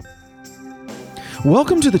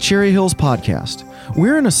Welcome to the Cherry Hills Podcast.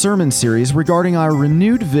 We're in a sermon series regarding our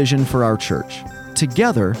renewed vision for our church.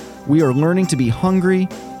 Together, we are learning to be hungry,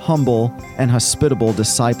 humble, and hospitable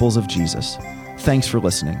disciples of Jesus. Thanks for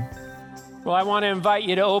listening. Well, I want to invite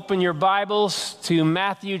you to open your Bibles to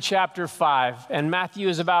Matthew chapter 5. And Matthew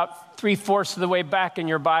is about 3/4 of the way back in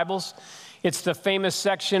your Bibles. It's the famous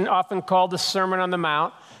section often called the Sermon on the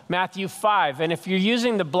Mount. Matthew 5. And if you're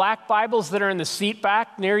using the black Bibles that are in the seat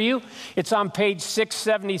back near you, it's on page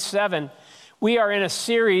 677. We are in a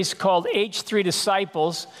series called H3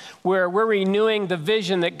 Disciples, where we're renewing the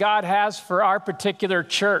vision that God has for our particular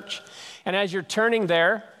church. And as you're turning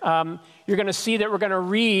there, you're going to see that we're going to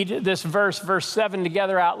read this verse 7,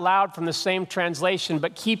 together out loud from the same translation,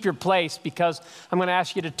 but keep your place because I'm going to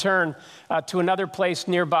ask you to turn to another place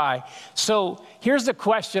nearby. So here's the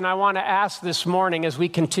question I want to ask this morning as we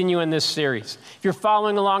continue in this series. If you're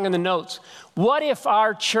following along in the notes, what if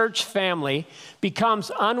our church family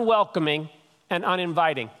becomes unwelcoming and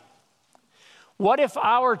uninviting? What if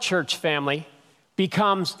our church family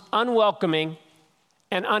becomes unwelcoming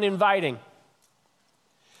and uninviting?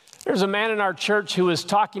 There's a man in our church who was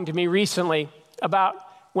talking to me recently about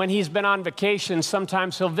when he's been on vacation,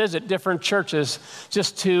 sometimes he'll visit different churches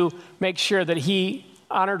just to make sure that he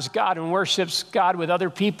honors God and worships God with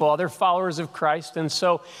other people, other followers of Christ. And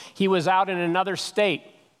so he was out in another state,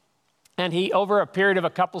 and he, over a period of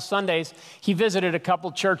a couple Sundays, he visited a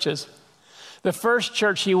couple churches. The first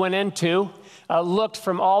church he went into looked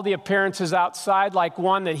from all the appearances outside like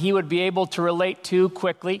one that he would be able to relate to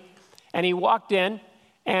quickly. And he walked in,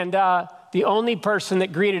 and the only person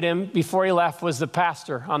that greeted him before he left was the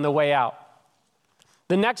pastor on the way out.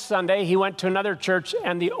 The next Sunday, he went to another church,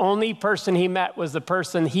 and the only person he met was the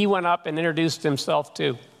person he went up and introduced himself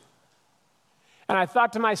to. And I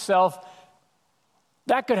thought to myself,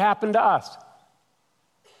 that could happen to us.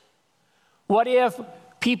 What if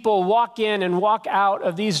people walk in and walk out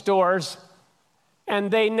of these doors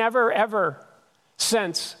and they never, ever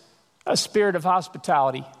sense a spirit of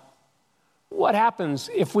hospitality? What happens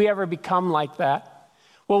if we ever become like that?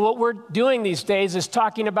 Well, what we're doing these days is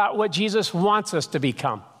talking about what Jesus wants us to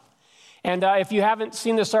become. And if you haven't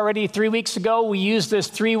seen this already, 3 weeks ago, we used this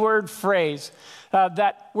 3-word phrase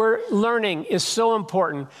that we're learning is so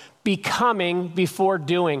important: becoming before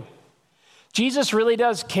doing. Jesus really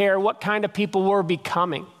does care what kind of people we're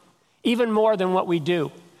becoming, even more than what we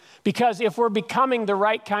do. Because if we're becoming the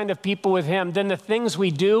right kind of people with him, then the things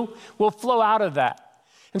we do will flow out of that.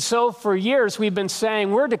 And so for years, we've been saying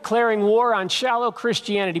we're declaring war on shallow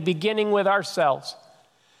Christianity, beginning with ourselves.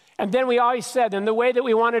 And then we always said, and the way that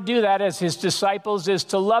we want to do that as his disciples is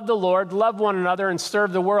to love the Lord, love one another, and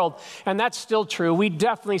serve the world. And that's still true. We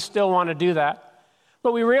definitely still want to do that.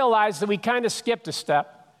 But we realized that we kind of skipped a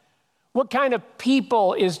step. What kind of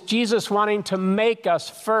people is Jesus wanting to make us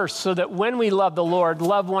first so that when we love the Lord,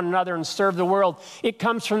 love one another, and serve the world, it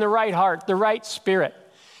comes from the right heart, the right spirit?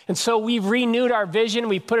 And so we've renewed our vision.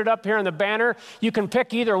 We put it up here on the banner. You can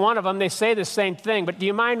pick either one of them. They say the same thing. But do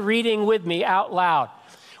you mind reading with me out loud?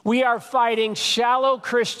 We are fighting shallow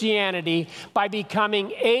Christianity by becoming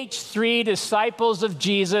H3 disciples of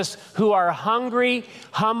Jesus who are hungry,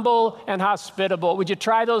 humble, and hospitable. Would you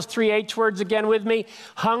try those 3 H words again with me?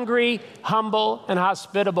 Hungry, humble, and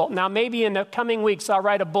hospitable. Now, maybe in the coming weeks, I'll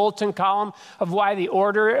write a bulletin column of why the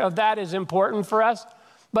order of that is important for us.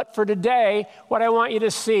 But for today, what I want you to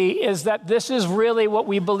see is that this is really what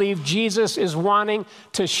we believe Jesus is wanting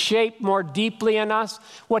to shape more deeply in us,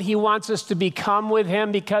 what he wants us to become with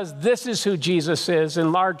him, because this is who Jesus is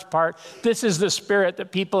in large part. This is the spirit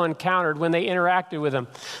that people encountered when they interacted with him.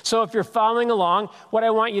 So if you're following along, what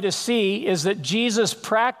I want you to see is that Jesus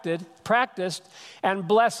practiced and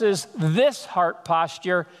blesses this heart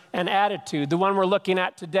posture and attitude, the one we're looking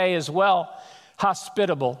at today as well,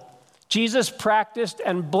 hospitable. Jesus practiced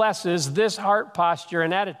and blesses this heart posture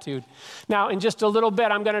and attitude. Now, in just a little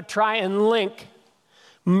bit, I'm going to try and link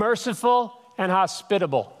merciful and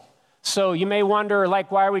hospitable. So you may wonder,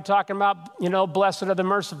 why are we talking about, blessed are the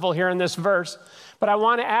merciful here in this verse? But I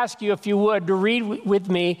want to ask you, if you would, to read with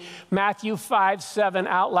me Matthew 5:7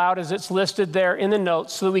 out loud as it's listed there in the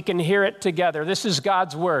notes so that we can hear it together. This is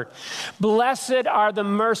God's word. Blessed are the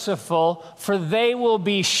merciful, for they will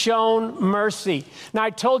be shown mercy. Now,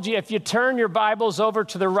 I told you, if you turn your Bibles over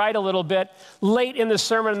to the right a little bit, late in the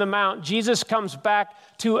Sermon on the Mount, Jesus comes back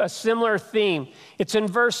to a similar theme. It's in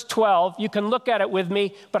verse 12. You can look at it with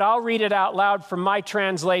me, but I'll read it out loud from my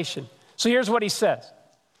translation. So here's what he says.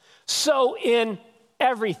 So in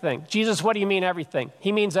everything. Jesus, what do you mean everything?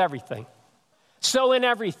 He means everything. So in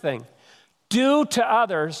everything, do to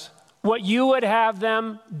others what you would have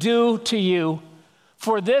them do to you,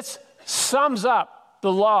 for this sums up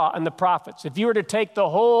the law and the prophets. If you were to take the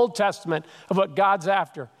whole Old Testament of what God's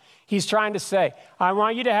after, he's trying to say, I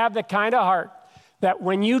want you to have the kind of heart that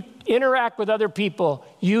when you interact with other people,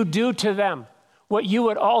 you do to them what you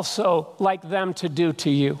would also like them to do to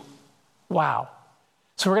you. Wow.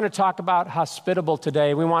 So we're going to talk about hospitable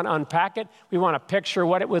today. We want to unpack it. We want to picture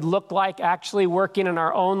what it would look like actually working in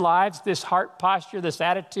our own lives, this heart posture, this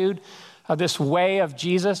attitude, this way of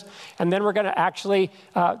Jesus. And then we're going to actually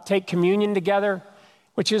take communion together,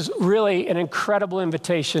 which is really an incredible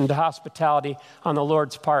invitation to hospitality on the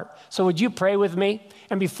Lord's part. So would you pray with me?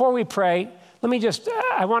 And before we pray,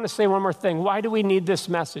 I want to say one more thing. Why do we need this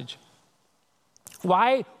message?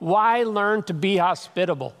 Why learn to be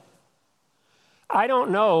hospitable? I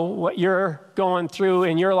don't know what you're going through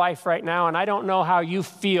in your life right now, and I don't know how you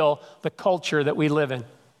feel the culture that we live in.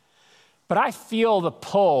 But I feel the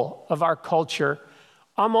pull of our culture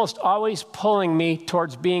almost always pulling me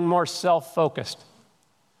towards being more self-focused.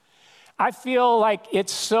 I feel like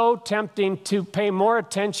it's so tempting to pay more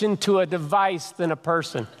attention to a device than a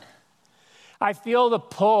person. I feel the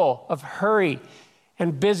pull of hurry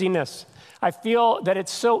and busyness. I feel that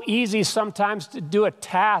it's so easy sometimes to do a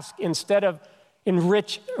task instead of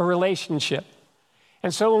enrich a relationship.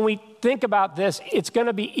 And so when we think about this, it's going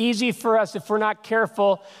to be easy for us, if we're not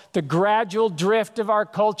careful, the gradual drift of our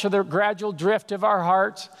culture, the gradual drift of our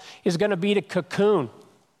hearts is going to be to cocoon,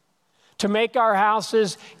 to make our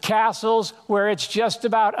houses castles where it's just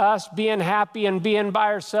about us being happy and being by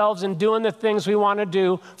ourselves and doing the things we want to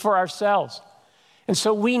do for ourselves. And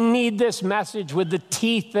so we need this message with the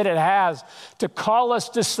teeth that it has to call us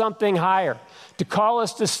to something higher, to call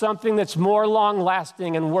us to something that's more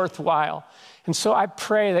long-lasting and worthwhile. And so I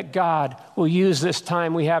pray that God will use this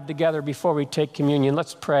time we have together before we take communion.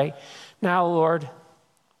 Let's pray. Now, Lord,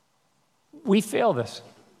 we feel this.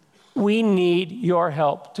 We need your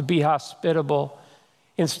help to be hospitable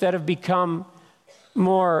instead of become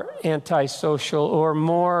more antisocial or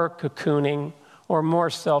more cocooning or more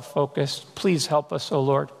self-focused. Please help us, O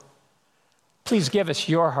Lord. Please give us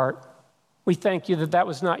your heart. We thank you that that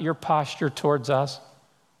was not your posture towards us.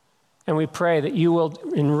 And we pray that you will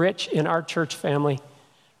enrich in our church family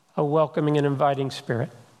a welcoming and inviting spirit.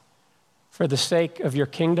 For the sake of your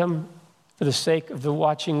kingdom, for the sake of the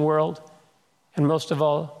watching world, and most of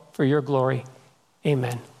all, for your glory.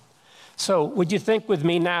 Amen. So would you think with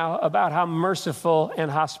me now about how merciful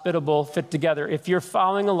and hospitable fit together? If you're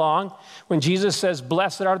following along, when Jesus says,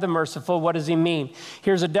 blessed are the merciful, what does he mean?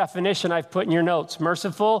 Here's a definition I've put in your notes.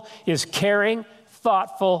 Merciful is caring,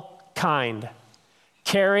 thoughtful, kind.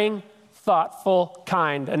 Caring, thoughtful,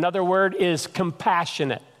 kind. Another word is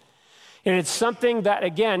compassionate. And it's something that,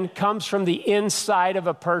 again, comes from the inside of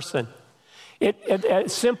a person. A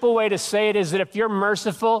simple way to say it is that if you're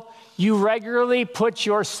merciful, you regularly put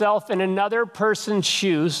yourself in another person's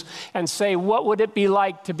shoes and say, what would it be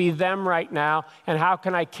like to be them right now, and how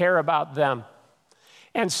can I care about them?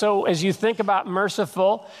 And so as you think about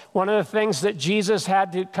merciful, one of the things that Jesus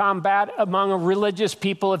had to combat among religious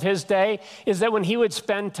people of his day is that when he would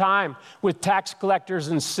spend time with tax collectors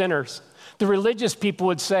and sinners, the religious people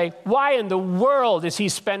would say, why in the world is he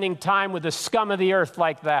spending time with the scum of the earth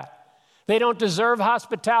like that? They don't deserve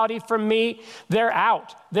hospitality from me. They're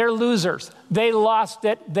out. They're losers. They lost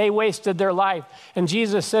it. They wasted their life. And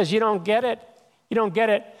Jesus says, you don't get it. You don't get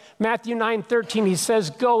it. Matthew 9:13, he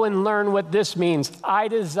says, go and learn what this means. I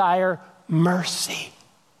desire mercy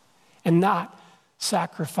and not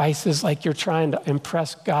sacrifices like you're trying to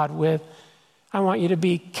impress God with. I want you to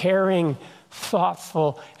be caring,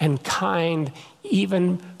 thoughtful, and kind,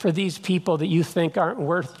 even for these people that you think aren't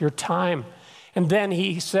worth your time. And then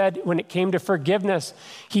he said, when it came to forgiveness,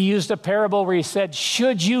 he used a parable where he said,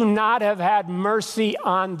 should you not have had mercy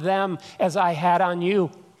on them as I had on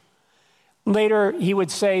you? Later, he would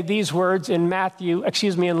say these words in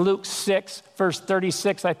Luke 6, verse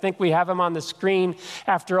 36. I think we have them on the screen.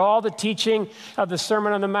 After all the teaching of the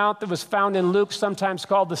Sermon on the Mount that was found in Luke, sometimes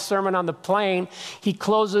called the Sermon on the Plain, he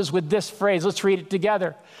closes with this phrase. Let's read it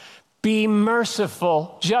together. Be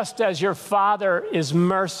merciful, just as your Father is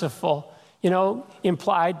merciful.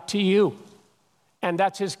 Implied to you. And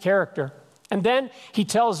that's his character. And then he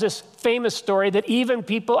tells this famous story that even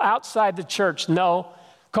people outside the church know,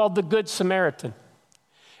 called the Good Samaritan.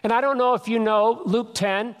 And I don't know if you know Luke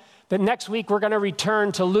 10, that next week we're going to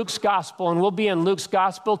return to Luke's gospel, and we'll be in Luke's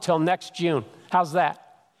gospel till next June. How's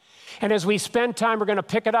that? And as we spend time, we're going to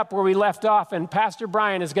pick it up where we left off, and Pastor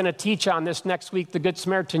Brian is going to teach on this next week, the Good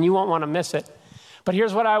Samaritan. You won't want to miss it. But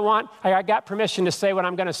here's what I want. I got permission to say what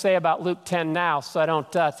I'm going to say about Luke 10 now, so I don't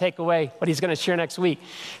take away what he's going to share next week.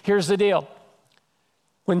 Here's the deal.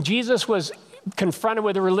 When Jesus was confronted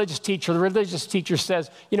with a religious teacher. The religious teacher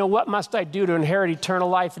says, what must I do to inherit eternal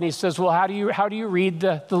life? And he says, well, how do you read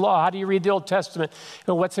the law? How do you read the Old Testament?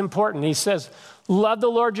 And what's important? He says, love the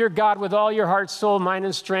Lord your God with all your heart, soul, mind,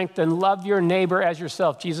 and strength, and love your neighbor as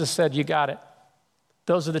yourself. Jesus said, you got it.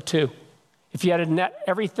 Those are the two. If you had to net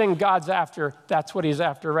everything God's after, that's what he's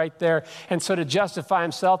after right there. And so to justify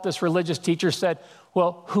himself, this religious teacher said,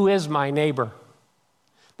 well, who is my neighbor?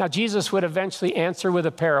 Now, Jesus would eventually answer with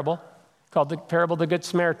a parable called the parable of the Good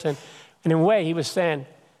Samaritan. And in a way, he was saying,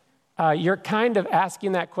 you're kind of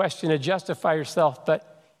asking that question to justify yourself,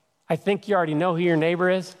 but I think you already know who your neighbor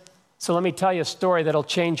is. So let me tell you a story that'll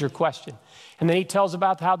change your question. And then he tells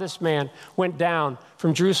about how this man went down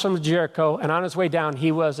from Jerusalem to Jericho, and on his way down,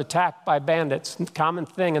 he was attacked by bandits. Common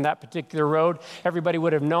thing in that particular road. Everybody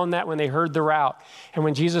would have known that when they heard the route. And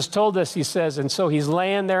when Jesus told us, he says, and so he's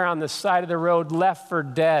laying there on the side of the road, left for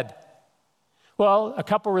dead. Well, a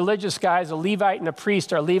couple religious guys, a Levite and a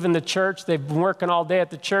priest, are leaving the church. They've been working all day at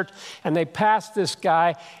the church, and they pass this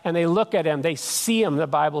guy, and they look at him. They see him, the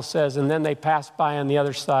Bible says, and then they pass by on the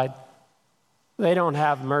other side. They don't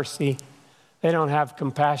have mercy. They don't have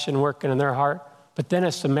compassion working in their heart. But then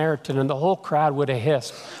a Samaritan, and the whole crowd would have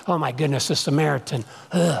hissed, oh my goodness, a Samaritan.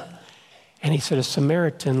 Ugh. And he said, a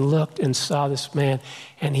Samaritan looked and saw this man,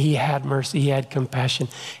 and he had mercy, he had compassion,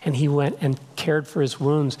 and he went and cared for his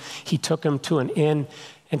wounds. He took him to an inn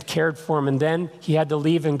and cared for him, and then he had to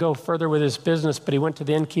leave and go further with his business, but he went to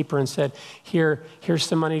the innkeeper and said, here's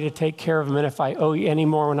some money to take care of him, and if I owe you any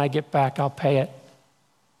more when I get back, I'll pay it.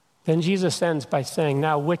 Then Jesus ends by saying,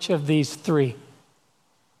 now which of these three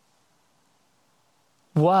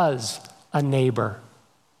was a neighbor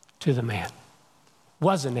to the man?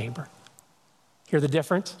 Was a neighbor. Hear the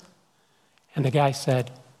difference? And the guy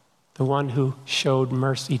said, the one who showed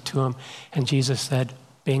mercy to him. And Jesus said,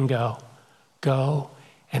 bingo, go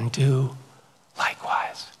and do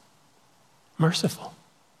likewise. Merciful.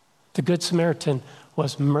 The Good Samaritan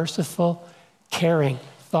was merciful, caring,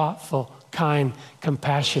 thoughtful, kind,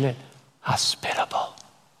 compassionate, hospitable.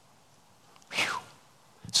 Whew.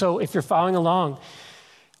 So if you're following along,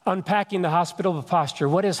 unpacking the hospitable posture,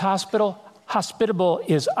 what is hospitable? Hospitable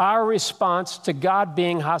is our response to God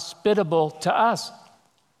being hospitable to us.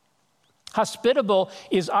 Hospitable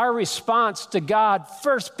is our response to God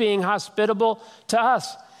first being hospitable to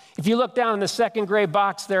us. If you look down in the second gray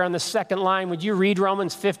box there on the second line, would you read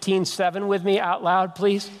Romans 15:7 with me out loud,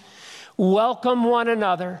 please? Welcome one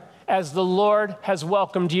another as the Lord has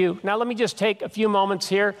welcomed you. Now, let me just take a few moments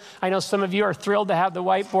here. I know some of you are thrilled to have the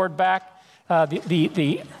whiteboard back.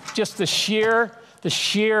 Just the sheer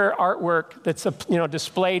artwork that's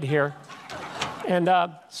displayed here. And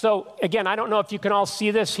so, again, I don't know if you can all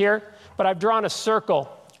see this here, but I've drawn a circle.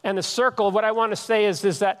 And the circle, what I want to say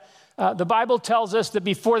is that the Bible tells us that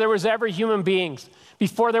before there was ever human beings,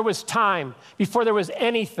 before there was time, before there was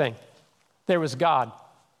anything, there was God.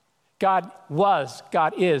 God was,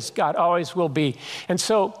 God is, God always will be. And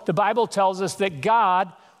so the Bible tells us that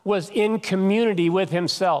God was in community with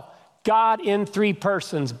himself. God in three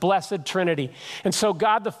persons, blessed Trinity. And so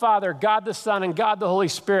God the Father, God the Son, and God the Holy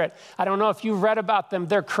Spirit, I don't know if you've read about them,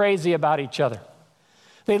 they're crazy about each other.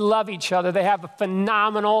 They love each other. They have a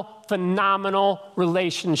phenomenal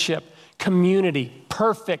relationship, community,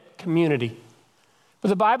 perfect community. But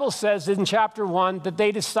the Bible says in chapter 1 that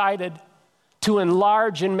they decided to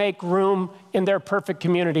enlarge and make room in their perfect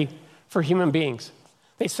community for human beings.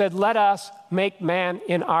 They said, let us make man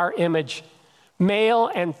in our image.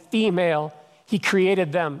 Male and female, he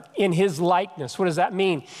created them in his likeness. What does that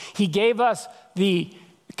mean? He gave us the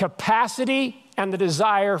capacity and the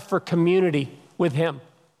desire for community with him.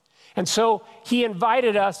 And so he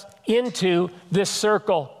invited us into this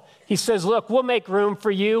circle. He says, look, we'll make room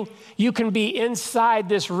for you. You can be inside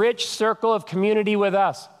this rich circle of community with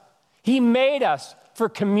us. He made us for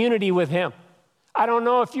community with him. I don't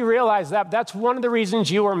know if you realize that, but that's one of the reasons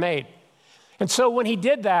you were made. And so when he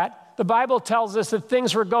did that, the Bible tells us that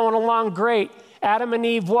things were going along great. Adam and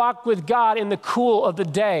Eve walked with God in the cool of the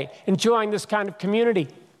day, enjoying this kind of community.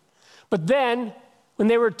 But then, when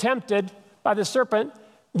they were tempted by the serpent,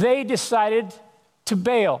 they decided to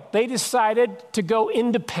bail. They decided to go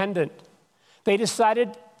independent. They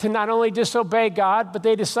decided to not only disobey God, but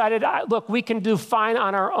they decided, look, we can do fine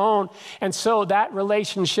on our own. And so that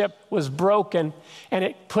relationship was broken, and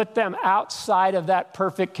it put them outside of that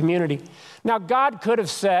perfect community. Now, God could have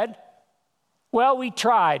said, well, we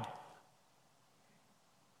tried.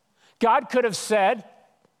 God could have said,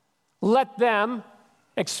 let them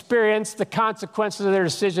experience the consequences of their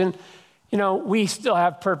decision. We still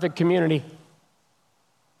have perfect community.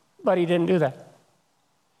 But he didn't do that.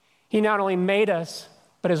 He not only made us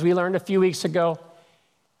But as we learned a few weeks ago,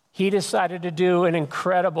 he decided to do an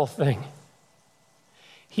incredible thing.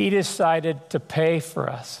 He decided to pay for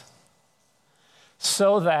us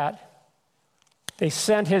so that they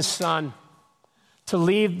sent his son to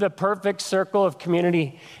leave the perfect circle of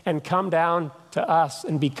community and come down to us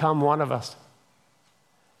and become one of us.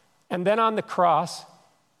 And then on the cross,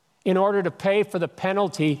 in order to pay for the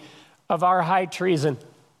penalty of our high treason,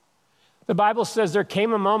 the Bible says there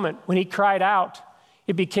came a moment when he cried out,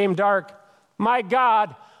 it became dark, my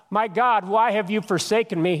God, why have you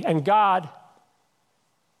forsaken me? And God,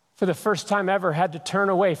 for the first time ever, had to turn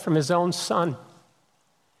away from his own son,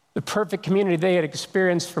 the perfect community they had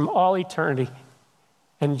experienced from all eternity.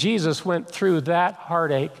 And Jesus went through that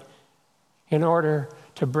heartache in order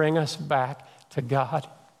to bring us back to God,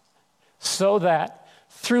 so that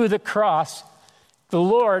through the cross, the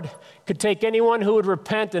Lord could take anyone who would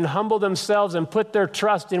repent and humble themselves and put their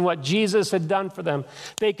trust in what Jesus had done for them.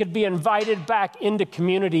 They could be invited back into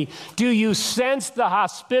community. Do you sense the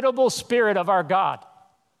hospitable spirit of our God?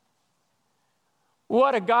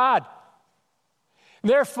 What a God.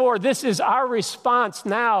 Therefore, this is our response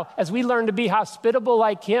now as we learn to be hospitable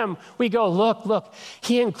like him. We go, look,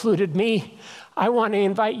 he included me. I want to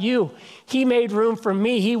invite you. He made room for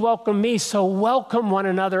me. He welcomed me. So welcome one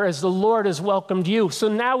another as the Lord has welcomed you. So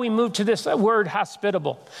now we move to this word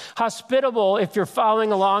hospitable. Hospitable, if you're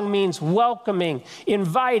following along, means welcoming,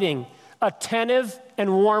 inviting, attentive,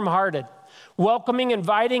 and warm-hearted. Welcoming,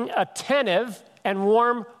 inviting, attentive, and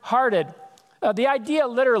warm-hearted. The idea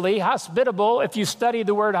literally, hospitable, if you study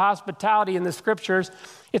the word hospitality in the scriptures,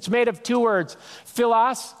 it's made of two words,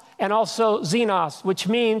 philos and also xenos, which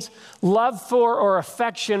means love for or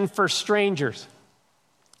affection for strangers,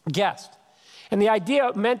 guest. And the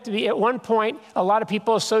idea meant to be, at one point, a lot of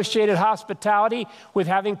people associated hospitality with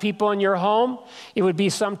having people in your home. It would be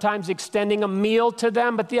sometimes extending a meal to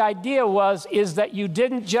them, but the idea is that you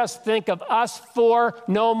didn't just think of us four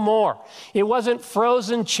no more. It wasn't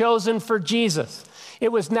frozen, chosen for Jesus.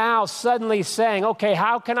 It was now suddenly saying, okay,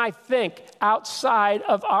 how can I think outside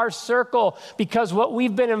of our circle? Because what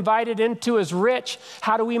we've been invited into is rich.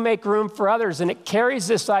 How do we make room for others? And it carries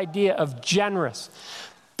this idea of generous,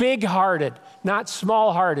 big-hearted, not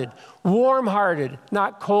small-hearted, warm-hearted,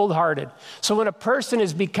 not cold-hearted. So when a person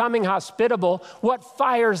is becoming hospitable, what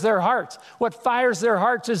fires their hearts? What fires their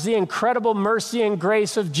hearts is the incredible mercy and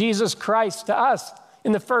grace of Jesus Christ to us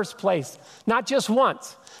in the first place. Not just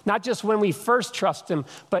once, not just when we first trust him,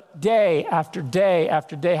 but day after day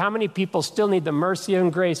after day. How many people still need the mercy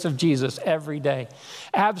and grace of Jesus every day?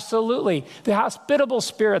 Absolutely. The hospitable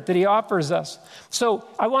spirit that he offers us. So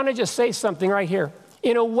I want to just say something right here.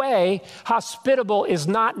 In a way, hospitable is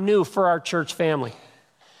not new for our church family.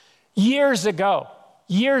 Years ago,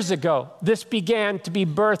 this began to be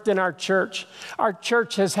birthed in our church. Our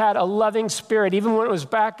church has had a loving spirit, even when it was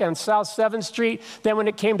back on South 7th Street, then when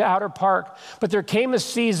it came to Outer Park. But there came a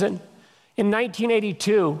season in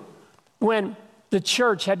 1982 when the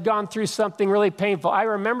church had gone through something really painful. I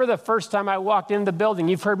remember the first time I walked into the building.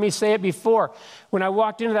 You've heard me say it before. When I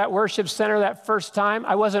walked into that worship center that first time,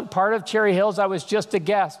 I wasn't part of Cherry Hills. I was just a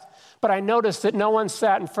guest. But I noticed that no one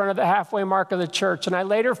sat in front of the halfway mark of the church. And I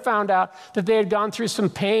later found out that they had gone through some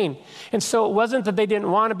pain. And so it wasn't that they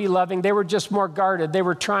didn't want to be loving. They were just more guarded. They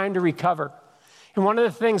were trying to recover. And one of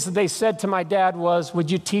the things that they said to my dad was,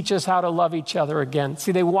 would you teach us how to love each other again?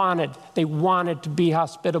 See, they wanted to be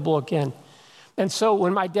hospitable again. And so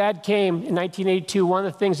when my dad came in 1982, one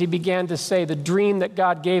of the things he began to say, the dream that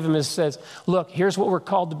God gave him says, look, here's what we're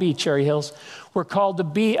called to be, Cherry Hills. We're called to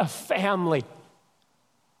be a family.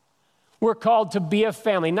 We're called to be a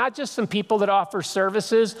family, not just some people that offer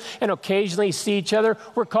services and occasionally see each other.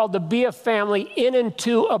 We're called to be a family in and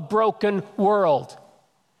to a broken world.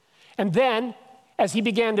 And then, as he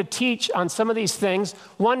began to teach on some of these things,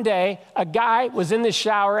 one day, a guy was in the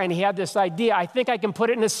shower and he had this idea. I think I can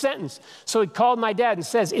put it in a sentence. So he called my dad and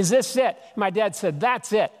says, is this it? My dad said,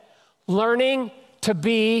 that's it. Learning to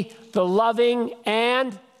be the loving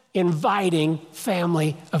and inviting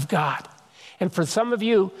family of God. And for some of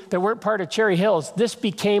you that weren't part of Cherry Hills, this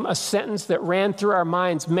became a sentence that ran through our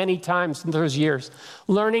minds many times in those years.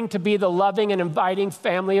 Learning to be the loving and inviting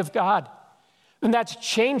family of God. And that's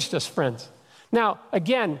changed us, friends. Now,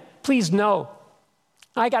 again, please know,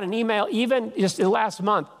 I got an email even just last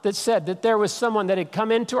month that said that there was someone that had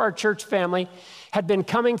come into our church family, had been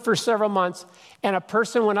coming for several months, and a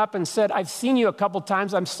person went up and said, I've seen you a couple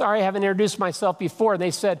times. I'm sorry I haven't introduced myself before. And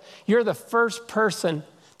they said, you're the first person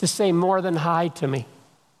to say more than hi to me.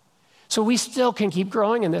 So we still can keep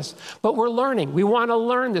growing in this, but we're learning. We want to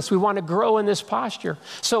learn this. We want to grow in this posture.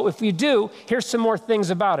 So if you do, here's some more things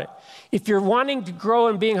about it. If you're wanting to grow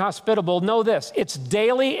in being hospitable, know this. It's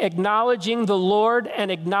daily acknowledging the Lord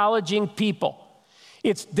and acknowledging people.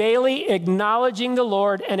 It's daily acknowledging the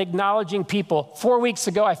Lord and acknowledging people. 4 weeks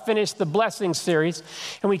ago, I finished the blessing series,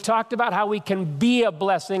 and we talked about how we can be a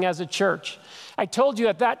blessing as a church. I told you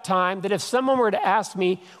at that time that if someone were to ask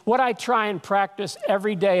me what I try and practice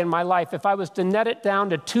every day in my life, if I was to net it down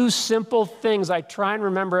to 2 simple things I try and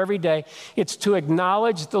remember every day, it's to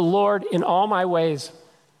acknowledge the Lord in all my ways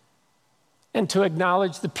and to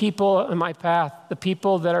acknowledge the people in my path, the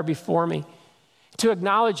people that are before me. To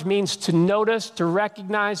acknowledge means to notice, to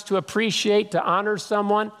recognize, to appreciate, to honor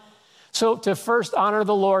someone. So to first honor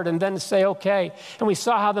the Lord and then say, okay. And we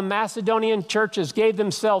saw how the Macedonian churches gave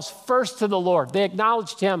themselves first to the Lord. They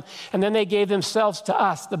acknowledged him, and then they gave themselves to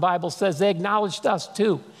us. The Bible says they acknowledged us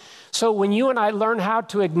too. So when you and I learn how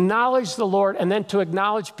to acknowledge the Lord and then to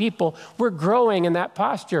acknowledge people, we're growing in that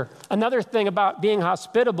posture. Another thing about being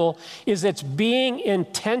hospitable is it's being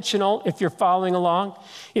intentional, if you're following along.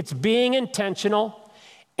 It's being intentional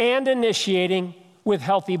and initiating with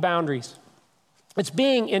healthy boundaries. It's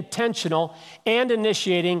being intentional and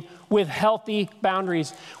initiating with healthy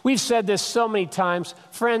boundaries. We've said this so many times.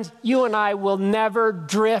 Friends, you and I will never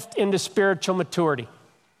drift into spiritual maturity.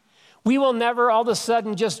 We will never all of a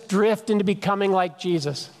sudden just drift into becoming like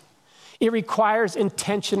Jesus. It requires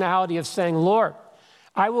intentionality of saying, Lord,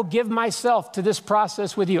 I will give myself to this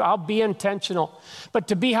process with you. I'll be intentional. But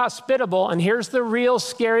to be hospitable, and here's the real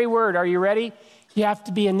scary word. Are you ready? You have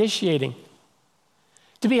to be initiating.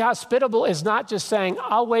 To be hospitable is not just saying,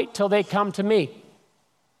 I'll wait till they come to me.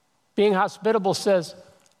 Being hospitable says,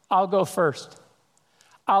 I'll go first.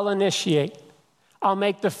 I'll initiate. I'll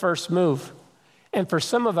make the first move. And for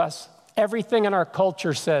some of us, everything in our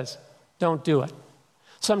culture says, don't do it.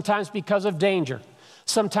 Sometimes because of danger.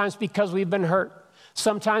 Sometimes because we've been hurt.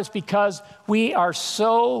 Sometimes because we are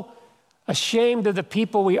so ashamed of the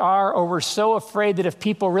people we are, or we're so afraid that if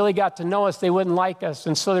people really got to know us, they wouldn't like us.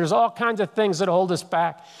 And so there's all kinds of things that hold us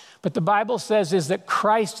back. But the Bible says is that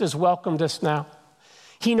Christ has welcomed us now.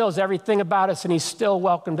 He knows everything about us, and he's still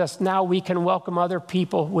welcomed us. Now we can welcome other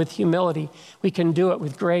people with humility. We can do it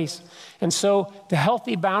with grace. And so the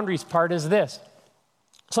healthy boundaries part is this.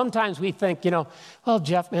 Sometimes we think, well,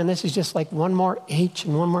 Jeff, man, this is just like one more H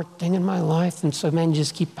and one more thing in my life. And so, man, you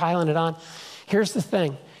just keep piling it on. Here's the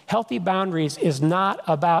thing. Healthy boundaries is not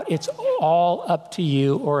about it's all up to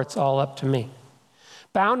you or it's all up to me.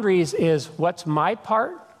 Boundaries is what's my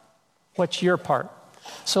part, what's your part.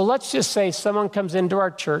 So let's just say someone comes into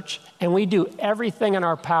our church and we do everything in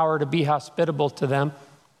our power to be hospitable to them,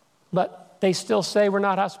 but they still say we're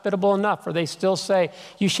not hospitable enough, or they still say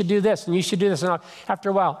you should do this and you should do this. And after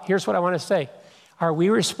a while, here's what I want to say. Are we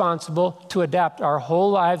responsible to adapt our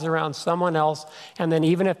whole lives around someone else? And then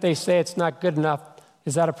even if they say it's not good enough,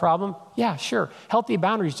 is that a problem? Yeah, sure. Healthy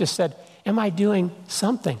boundaries just said, am I doing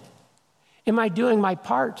something? Am I doing my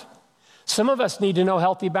part? Some of us need to know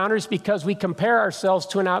healthy boundaries because we compare ourselves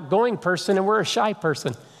to an outgoing person and we're a shy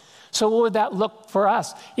person. So what would that look for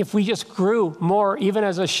us if we just grew more, even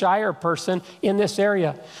as a shyer person in this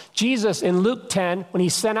area? Jesus in Luke 10, when he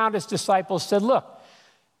sent out his disciples, said, look,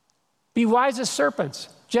 be wise as serpents,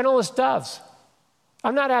 gentle as doves.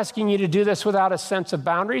 I'm not asking you to do this without a sense of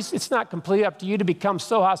boundaries. It's not completely up to you to become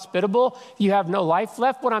so hospitable you have no life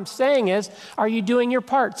left. What I'm saying is, are you doing your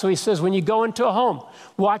part? So he says, when you go into a home,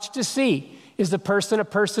 watch to see, is the person a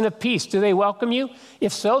person of peace? Do they welcome you?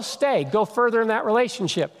 If so, stay. Go further in that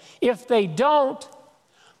relationship. If they don't,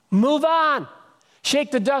 move on. Shake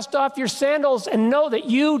the dust off your sandals and know that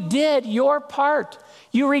you did your part.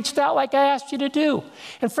 You reached out like I asked you to do.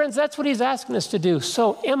 And friends, that's what he's asking us to do.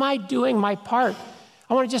 So am I doing my part?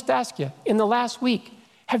 I want to just ask you, in the last week,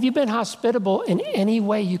 have you been hospitable in any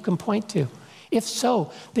way you can point to? If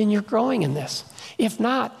so, then you're growing in this. If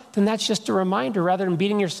not, then that's just a reminder rather than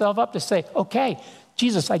beating yourself up to say, okay,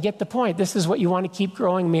 Jesus, I get the point. This is what you want to keep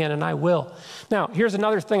growing me in, and I will. Now, here's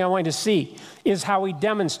another thing I want to see is how we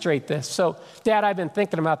demonstrate this. So, Dad, I've been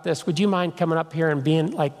thinking about this. Would you mind coming up here and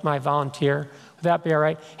being like my volunteer? Would that be all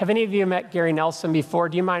right? Have any of you met Gary Nelson before?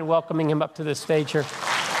 Do you mind welcoming him up to the stage here?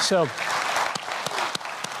 So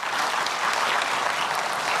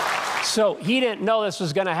he didn't know this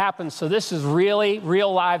was going to happen, so this is really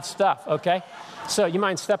real live stuff, okay? So you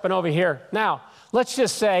mind stepping over here? Now, let's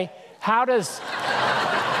just say, how does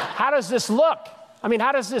this look? I mean,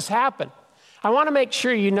 how does this happen? I want to make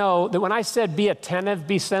sure you know that when I said be attentive,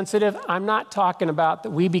 be sensitive, I'm not talking about that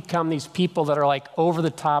we become these people that are like over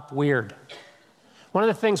the top weird. One of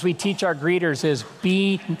the things we teach our greeters is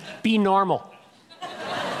be normal.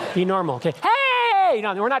 Be normal, okay? Hey!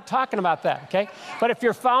 No, we're not talking about that, okay? But if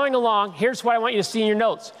you're following along, here's what I want you to see in your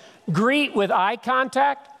notes. Greet with eye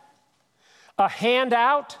contact, a hand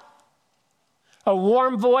out, a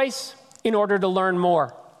warm voice in order to learn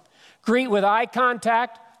more. Greet with eye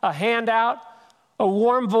contact, a hand out, a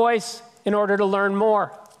warm voice in order to learn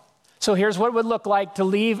more. So here's what it would look like to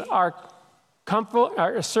leave our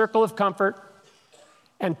circle of comfort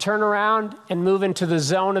and turn around and move into the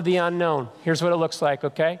zone of the unknown. Here's what it looks like,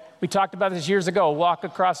 okay? We talked about this years ago, walk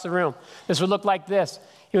across the room. This would look like this.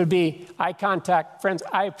 It would be eye contact. Friends,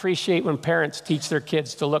 I appreciate when parents teach their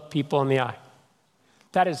kids to look people in the eye.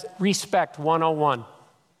 That is respect 101.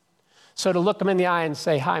 So to look them in the eye and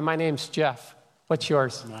say, hi, my name's Jeff. What's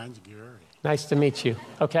yours? Mine's Gary. Nice to meet you.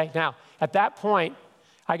 Okay, now, at that point,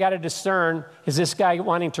 I got to discern, is this guy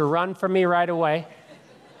wanting to run from me right away?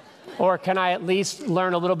 Or can I at least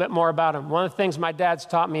learn a little bit more about him? One of the things my dad's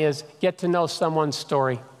taught me is get to know someone's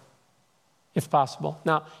story, if possible.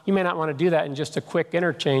 Now, you may not want to do that in just a quick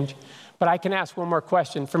interchange, but I can ask one more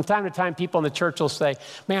question. From time to time, people in the church will say,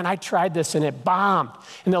 man, I tried this and it bombed.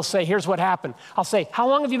 And they'll say, here's what happened. I'll say, how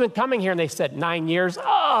long have you been coming here? And they said, 9 years.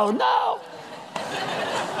 Oh, no.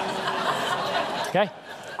 Okay?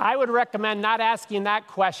 I would recommend not asking that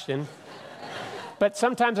question. But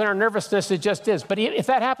sometimes in our nervousness, it just is. But if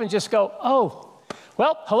that happens, just go, oh,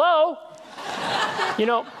 well, hello. You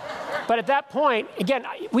know, but at that point, again,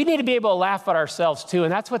 we need to be able to laugh at ourselves too.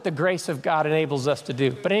 And that's what the grace of God enables us to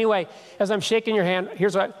do. But anyway, as I'm shaking your hand,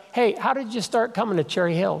 here's what, hey, how did you start coming to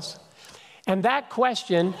Cherry Hills? And that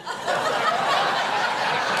question,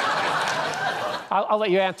 I'll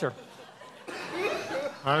let you answer.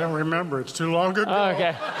 I don't remember. It's too long ago.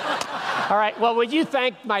 Okay. All right. Well, would you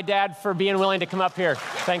thank my dad for being willing to come up here?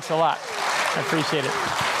 Thanks a lot. I appreciate it.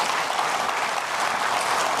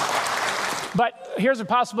 But here's a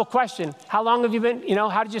possible question. How long have you been,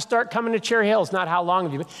 how did you start coming to Cherry Hills? Not how long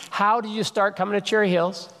have you been. How did you start coming to Cherry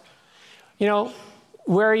Hills?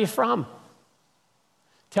 Where are you from?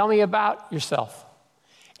 Tell me about yourself.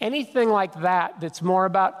 Anything like that that's more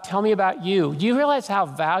about, tell me about you. Do you realize how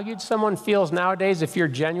valued someone feels nowadays if you're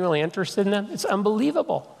genuinely interested in them? It's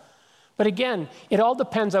unbelievable. But again, it all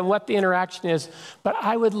depends on what the interaction is. But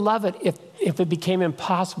I would love it if it became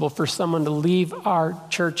impossible for someone to leave our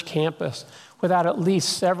church campus without at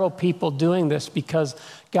least several people doing this, because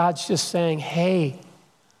God's just saying, hey,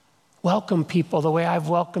 welcome people the way I've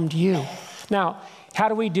welcomed you. Now, how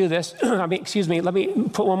do we do this? let me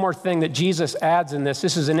put one more thing that Jesus adds in this.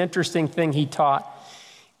 This is an interesting thing he taught.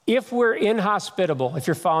 If we're inhospitable, if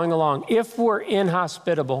you're following along, if we're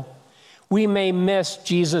inhospitable, we may miss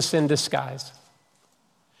Jesus in disguise.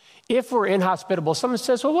 If we're inhospitable, someone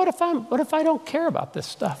says, well, what if I don't care about this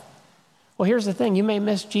stuff? Well, here's the thing. You may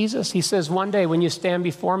miss Jesus. He says, one day when you stand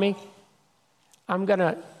before me, I'm going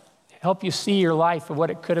to help you see your life of what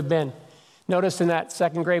it could have been. Notice in that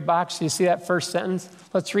second grade box, you see that first sentence?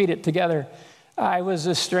 Let's read it together. I was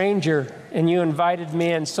a stranger and you invited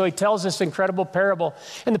me in. So he tells this incredible parable.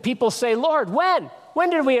 And the people say, Lord, when? When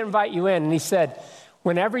did we invite you in? And he said,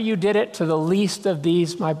 whenever you did it to the least of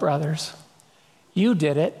these, my brothers, you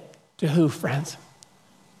did it to who, friends?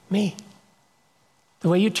 Me. The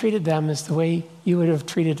way you treated them is the way you would have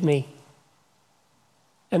treated me.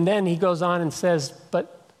 And then he goes on and says,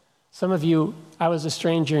 but some of you, I was a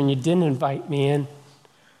stranger and you didn't invite me in.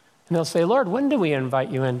 And they'll say, Lord, when did we invite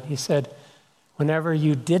you in? He said, whenever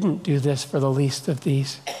you didn't do this for the least of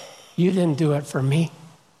these, you didn't do it for me.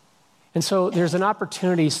 And so there's an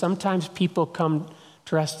opportunity. Sometimes people come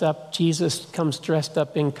dressed up. Jesus comes dressed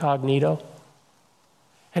up incognito.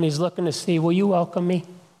 And he's looking to see, will you welcome me?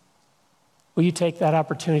 Will you take that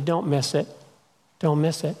opportunity? Don't miss it. Don't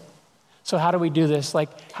miss it. So how do we do this?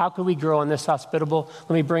 How can we grow in this hospitable?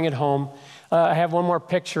 Let me bring it home. I have one more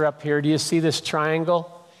picture up here. Do you see this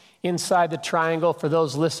triangle? Inside the triangle, for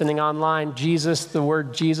those listening online, Jesus, the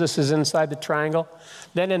word Jesus is inside the triangle.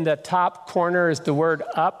 Then in the top corner is the word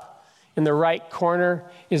up. In the right corner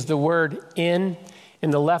is the word in.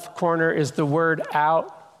 In the left corner is the word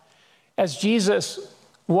out. As Jesus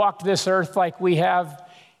walked this earth like we have,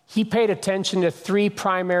 he paid attention to three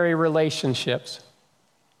primary relationships.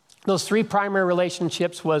 Those three primary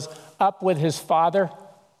relationships was up with his Father,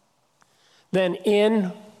 then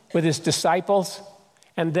in with his disciples,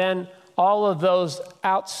 and then all of those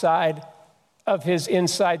outside of his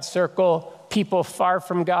inside circle, people far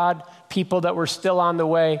from God, people that were still on the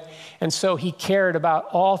way. And so he cared about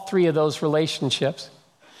all three of those relationships.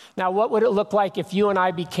 Now, what would it look like if you and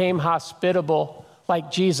I became hospitable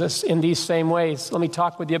like Jesus in these same ways? Let me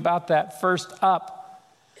talk with you about that. First up,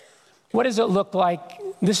 What does it look like?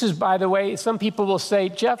 This is, by the way, some people will say,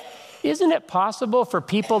 Jeff, isn't it possible for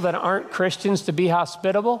people that aren't Christians to be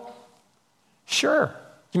hospitable? Sure.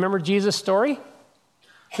 You remember Jesus' story?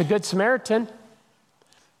 The Good Samaritan.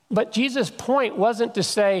 But Jesus' point wasn't to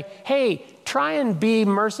say, hey, try and be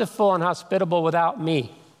merciful and hospitable without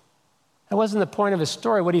me. That wasn't the point of his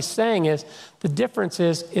story. What he's saying is, the difference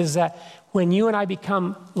is that when you and I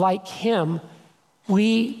become like him,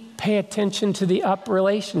 we pay attention to the up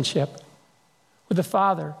relationship with the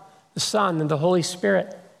Father, the Son, and the Holy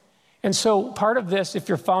Spirit. And so part of this, if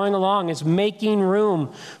you're following along, is making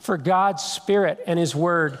room for God's Spirit and his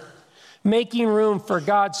word. Making room for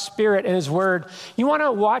God's Spirit and his word. You want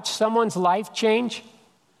to watch someone's life change?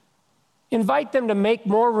 Invite them to make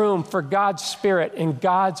more room for God's Spirit and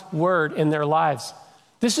God's word in their lives.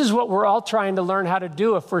 This is what we're all trying to learn how to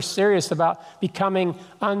do if we're serious about becoming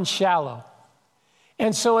unshallow.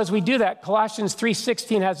 And so as we do that, Colossians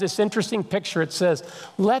 3:16 has this interesting picture. It says,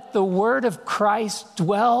 let the word of Christ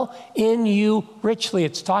dwell in you richly.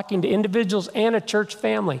 It's talking to individuals and a church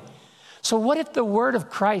family. So what if the word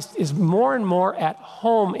of Christ is more and more at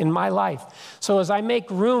home in my life? So as I make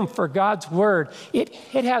room for God's word, it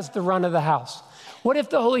has the run of the house. What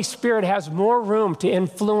if the Holy Spirit has more room to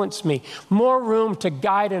influence me, more room to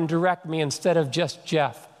guide and direct me instead of just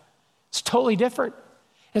Jeff? It's totally different.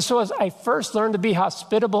 And so as I first learned to be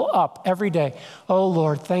hospitable up every day, oh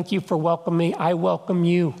Lord, thank you for welcoming me. I welcome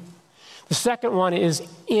you. The second one is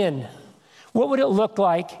in. What would it look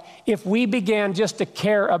like if we began just to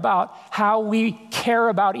care about how we care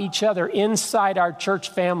about each other inside our church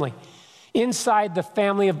family, inside the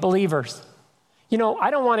family of believers? You know,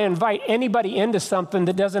 I don't want to invite anybody into something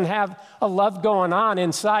that doesn't have a love going on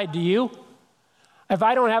inside, do you? If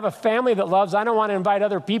I don't have a family that loves, I don't want to invite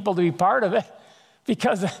other people to be part of it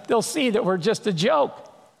because they'll see that we're just a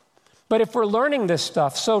joke. But if we're learning this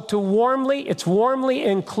stuff, so it's warmly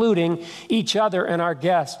including each other and our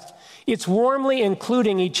guests. It's warmly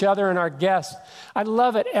including each other and our guests. I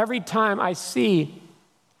love it every time I see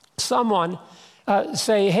someone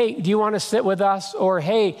say, hey, do you want to sit with us? Or,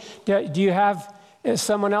 hey, do you have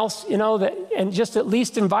someone else, and just at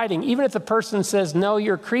least inviting. Even if the person says, no,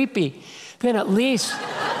 you're creepy, then at least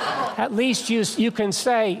you can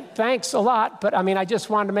say, thanks a lot, but I just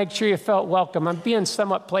wanted to make sure you felt welcome. I'm being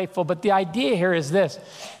somewhat playful, but the idea here is this,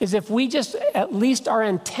 is if we just at least our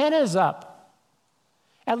antennas up,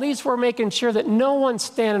 at least we're making sure that no one's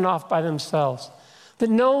standing off by themselves, that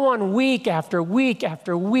no one week after week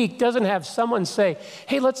after week doesn't have someone say,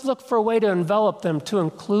 hey, let's look for a way to envelop them, to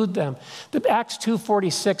include them. The Acts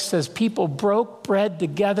 2:46 says people broke bread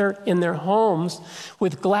together in their homes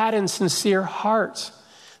with glad and sincere hearts.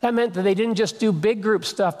 That meant that they didn't just do big group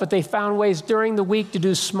stuff, but they found ways during the week to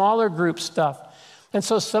do smaller group stuff. And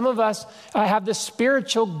so some of us have this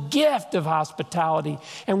spiritual gift of hospitality,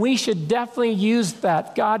 and we should definitely use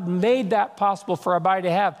that. God made that possible for our body to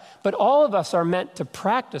have, but all of us are meant to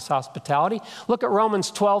practice hospitality. Look at Romans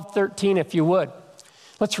 12:13, if you would.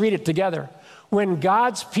 Let's read it together. When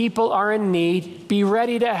God's people are in need, be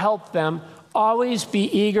ready to help them. Always be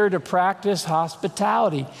eager to practice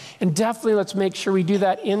hospitality. And definitely let's make sure we do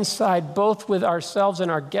that inside, both with ourselves and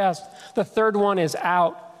our guests. The third one is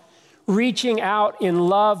out. Reaching out in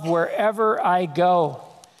love wherever I go.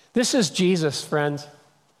 This is Jesus, friends.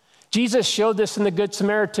 Jesus showed this in the Good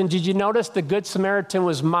Samaritan. Did you notice the Good Samaritan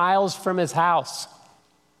was miles from his house?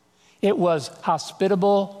 It was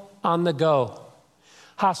hospitable on the go.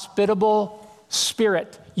 Hospitable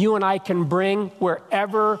spirit you and I can bring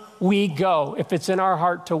wherever we go, if it's in our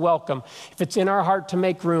heart to welcome, if it's in our heart to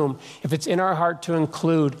make room, if it's in our heart to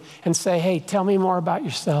include, and say, hey, tell me more about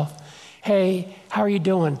yourself. Hey, how are you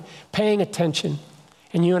doing? Paying attention.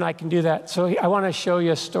 And you and I can do that. So I want to show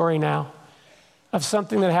you a story now of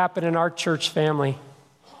something that happened in our church family.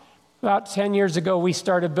 About 10 years ago, we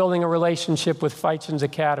started building a relationship with Feichens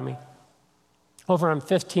Academy over on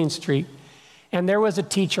 15th Street. And there was a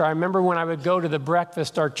teacher. I remember when I would go to the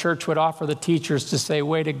breakfast, our church would offer the teachers to say,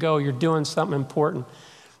 way to go, you're doing something important.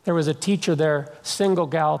 There was a teacher there, single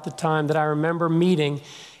gal at the time, that I remember meeting.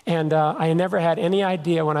 And I never had any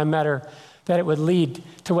idea when I met her that it would lead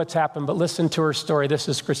to what's happened. But listen to her story. This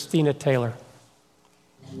is Christina Taylor.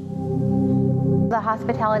 The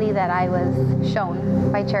hospitality that I was shown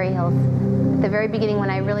by Cherry Hills, at the very beginning when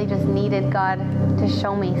I really just needed God to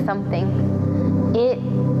show me something, it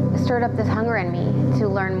stirred up this hunger in me to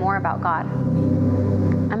learn more about God.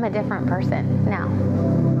 I'm a different person now.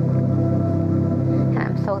 And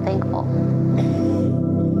I'm so thankful.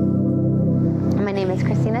 My name is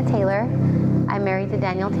Christina Taylor. I'm married to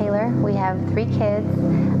Daniel Taylor. We have 3 kids.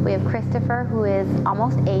 We have Christopher, who is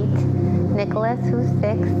almost 8, Nicholas, who's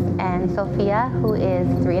 6, and Sophia, who is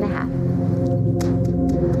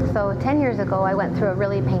 3.5. So 10 years ago, I went through a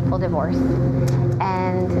really painful divorce,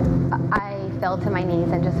 and I fell to my knees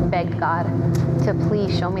and just begged God to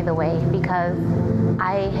please show me the way, because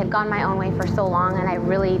I had gone my own way for so long, and I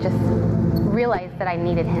really just realized that I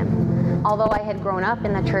needed Him. Although I had grown up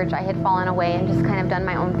in the church, I had fallen away and just kind of done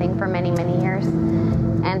my own thing for many, many years,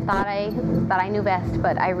 and thought I knew best,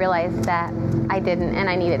 but I realized that I didn't, and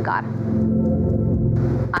I needed God.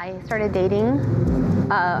 I started dating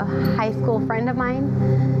a high school friend of mine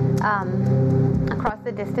across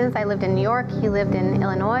the distance. I lived in New York, he lived in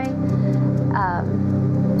Illinois,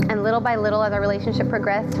 and little by little, as our relationship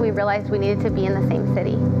progressed, we realized we needed to be in the same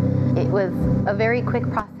city. It was a very quick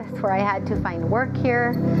process where I had to find work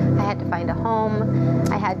here, I had to find a home,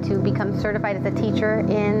 I had to become certified as a teacher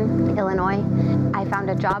in Illinois. I found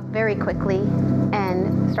a job very quickly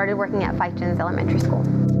and started working at Feichens Elementary School.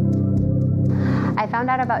 I found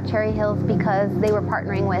out about Cherry Hills because they were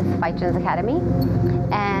partnering with Feichens Academy,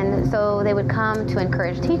 and so they would come to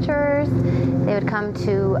encourage teachers, they would come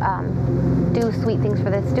to do sweet things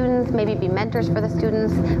for the students, maybe be mentors for the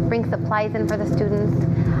students, bring supplies in for the students.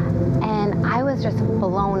 And I was just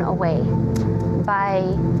blown away by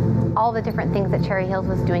all the different things that Cherry Hills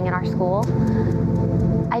was doing in our school.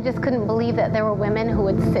 I just couldn't believe that there were women who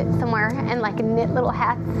would sit somewhere and like knit little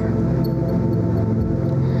hats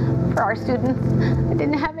for our students that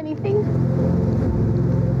didn't have anything.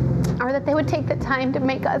 Or that they would take the time to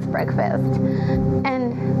make us breakfast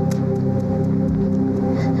and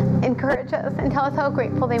encourage us and tell us how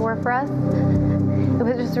grateful they were for us. It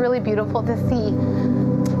was just really beautiful to see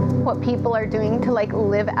what people are doing to like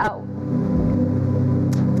live out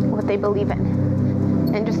what they believe in,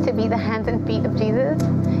 and just to be the hands and feet of Jesus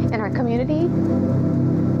in our community.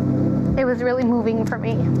 It was really moving for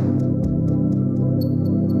me.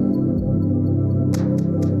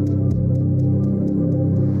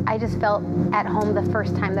 I just felt at home the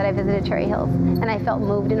first time that I visited Cherry Hills, and I felt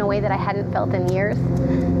moved in a way that I hadn't felt in years.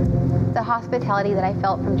 The hospitality that I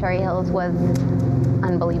felt from Cherry Hills was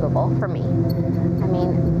unbelievable for me. I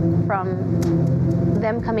mean, from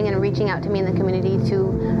them coming and reaching out to me in the community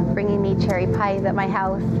to bringing me cherry pies at my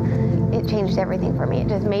house, it changed everything for me. It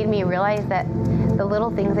just made me realize that the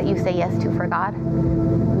little things that you say yes to for God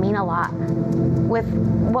mean a lot. With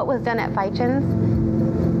what was done at Feichens,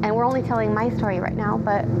 and we're only telling my story right now,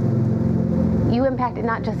 but you impacted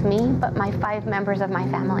not just me, but my 5 members of my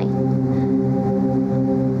family.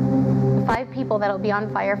 5 people that'll be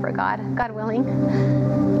on fire for God, God willing.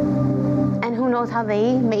 And who knows how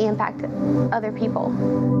they may impact other people.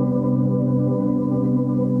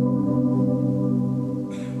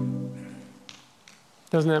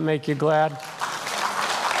 Doesn't that make you glad?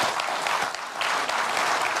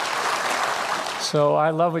 So I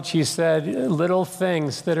love what she said, little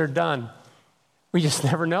things that are done. We just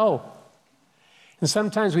never know. And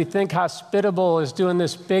sometimes we think hospitable is doing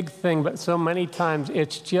this big thing, but so many times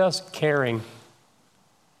it's just caring.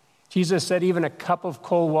 Jesus said, even a cup of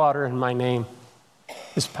cold water in my name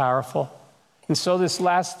is powerful. And so this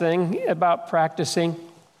last thing about practicing,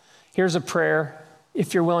 here's a prayer,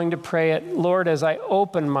 if you're willing to pray it. Lord, as I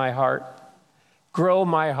open my heart, grow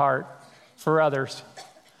my heart for others.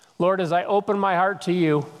 Lord, as I open my heart to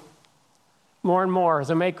you, more and more,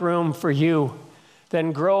 as I make room for you,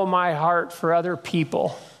 then grow my heart for other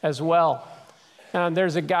people as well.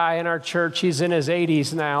 There's a guy in our church, he's in his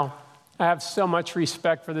 80s now. I have so much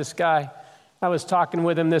respect for this guy. I was talking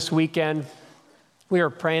with him this weekend. We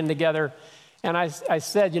were praying together. And I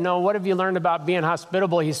said, what have you learned about being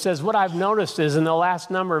hospitable? He says, what I've noticed is in the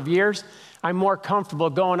last number of years, I'm more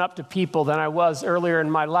comfortable going up to people than I was earlier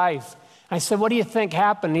in my life. I said, what do you think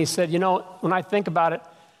happened? He said, when I think about it,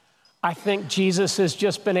 I think Jesus has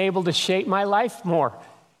just been able to shape my life more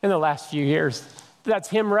in the last few years. That's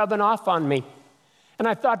him rubbing off on me. And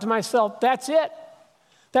I thought to myself, that's it.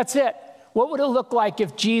 That's it. What would it look like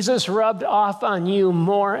if Jesus rubbed off on you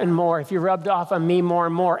more and more, if you rubbed off on me more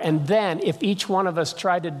and more, and then if each one of us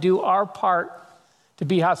tried to do our part to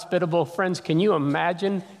be hospitable? Friends, can you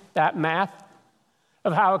imagine that math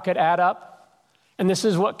of how it could add up? And this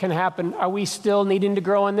is what can happen. Are we still needing to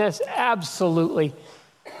grow in this? Absolutely.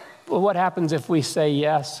 Well, what happens if we say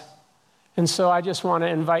yes? And so I just want to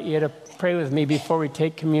invite you to pray with me before we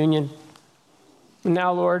take communion.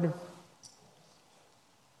 Now, Lord,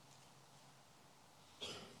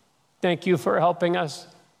 thank you for helping us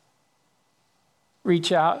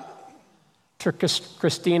reach out to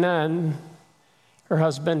Christina and her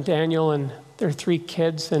husband, Daniel, and their 3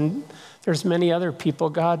 kids. And there's many other people,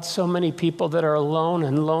 God, so many people that are alone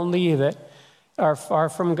and lonely, that are far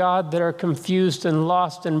from God, that are confused and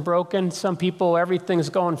lost and broken. Some people, everything's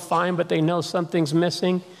going fine, but they know something's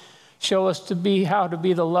missing. Show us how to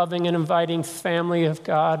be the loving and inviting family of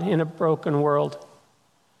God in a broken world.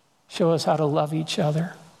 Show us how to love each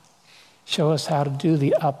other. Show us how to do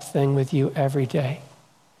the up thing with you every day.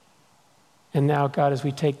 And now, God, as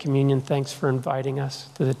we take communion, thanks for inviting us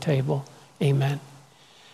to the table. Amen.